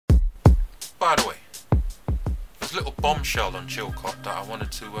By the way, there's a little bombshell on Chilcot that I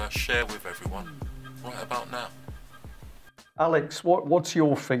wanted to share with everyone right about now. Alex, what's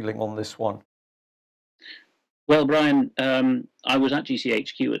your feeling on this one? Well, Brian, I was at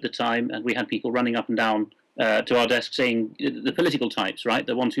GCHQ at the time, and we had people running up and down to our desk saying, the political types, right,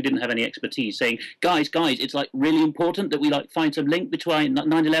 the ones who didn't have any expertise, saying, guys, it's like really important that we like find some link between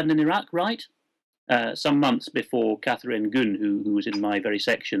 9/11 and Iraq, right? Some months before Catherine Gunn, who was in my very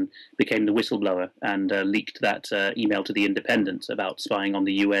section, became the whistleblower and leaked that email to The Independent about spying on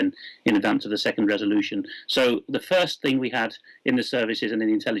the UN in advance of the second resolution. So the first thing we had in the services and in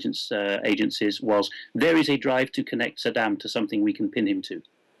the intelligence agencies was, there is a drive to connect Saddam to something we can pin him to.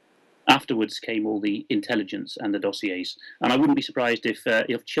 Afterwards came all the intelligence and the dossiers. And I wouldn't be surprised if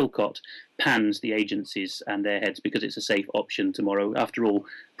Chilcot pans the agencies and their heads, because it's a safe option tomorrow. After all,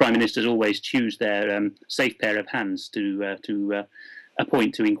 Prime Ministers always choose their safe pair of hands to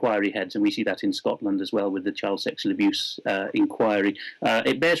appoint to inquiry heads, and we see that in Scotland as well with the child sexual abuse inquiry.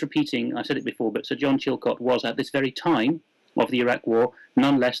 It bears repeating, I said it before, but Sir John Chilcot was at this very time of the Iraq War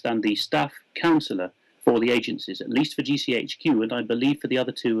none less than the staff counsellor for the agencies, at least for GCHQ, and I believe for the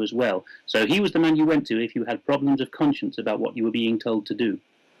other two as well. So he was the man you went to if you had problems of conscience about what you were being told to do.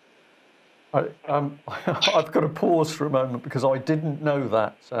 I've got to pause for a moment because I didn't know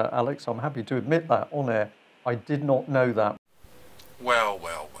that, Alex. I'm happy to admit that on air. I did not know that. Well.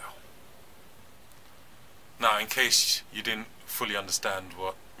 Now, in case you didn't fully understand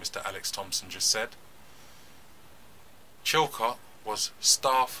what Mr. Alex Thompson just said, Chilcot was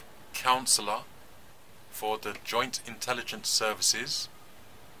staff counsellor for the Joint Intelligence Services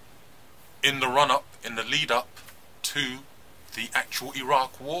in the run-up, in the lead-up to the actual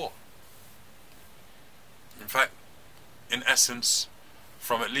Iraq War. In fact, in essence,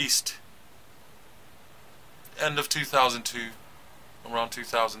 from at least end of 2002, around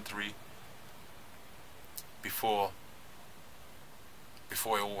 2003, before it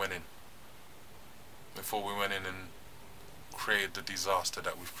all went in. Before we went in and created the disaster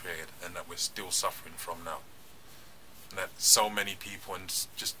that we've created and that we're still suffering from now, and that so many people and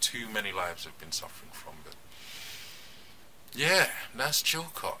just too many lives have been suffering from. But yeah, that's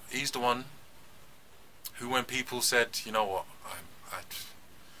Chilcot. He's the one who, when people said, you know what,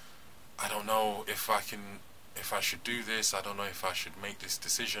 I don't know if I should do this, I don't know if I should make this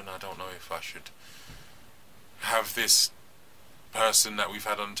decision, I don't know if I should have this person that we've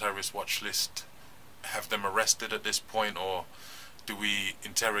had on the terrorist watch list, have them arrested at this point, or do we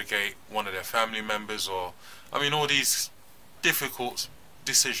interrogate one of their family members, or I mean all these difficult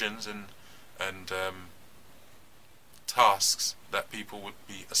decisions and tasks that people would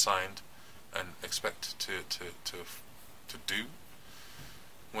be assigned and expect to do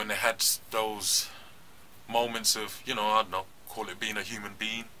when they had those moments of, you know, I don't know, call it being a human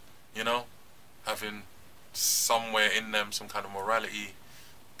being, you know, having somewhere in them some kind of morality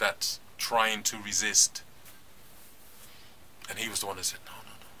that's trying to resist. And he was the one that said, no,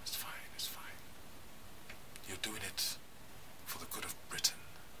 it's fine. You're doing it for the good of Britain.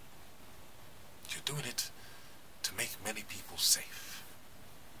 You're doing it to make many people safe.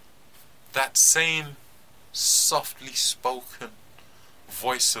 That same softly spoken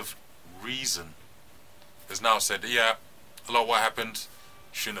voice of reason has now said, yeah, a lot of what happened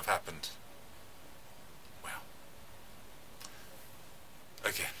shouldn't have happened. Well,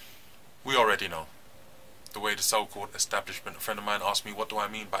 again, we already know the way the so-called establishment. A friend of mine asked me, what do I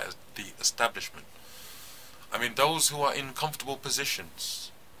mean by the establishment? I mean those who are in comfortable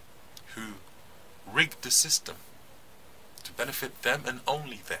positions, who rig the system to benefit them and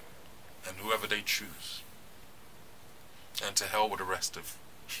only them, and whoever they choose, and to hell with the rest of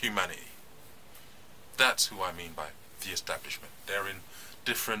humanity. That's who I mean by the establishment. They're in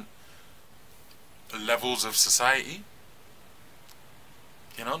different levels of society.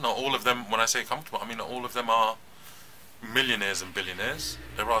 You know, not all of them, when I say comfortable, I mean not all of them are millionaires and billionaires.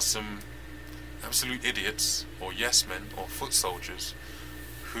 There are some absolute idiots, or yes men, or foot soldiers,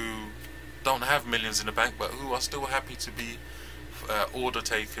 who don't have millions in the bank, but who are still happy to be order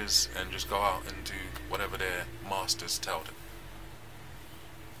takers and just go out and do whatever their masters tell them.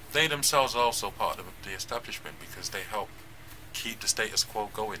 They themselves are also part of the establishment because they help keep the status quo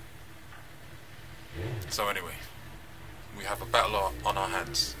going. So anyway, we have a battle on our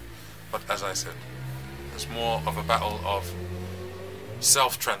hands, but as I said, it's more of a battle of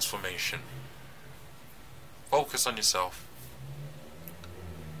self-transformation. Focus on yourself,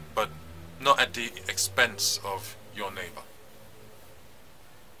 but not at the expense of your neighbor.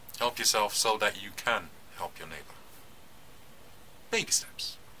 Help yourself so that you can help your neighbor. Baby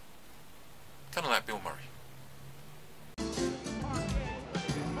steps. Kind of like Bill Murray.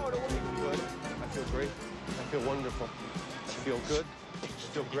 feel wonderful. I feel good. I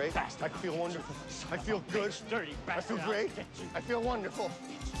feel great. I feel wonderful. I feel good. I feel great. I feel wonderful.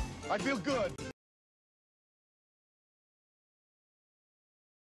 I feel good.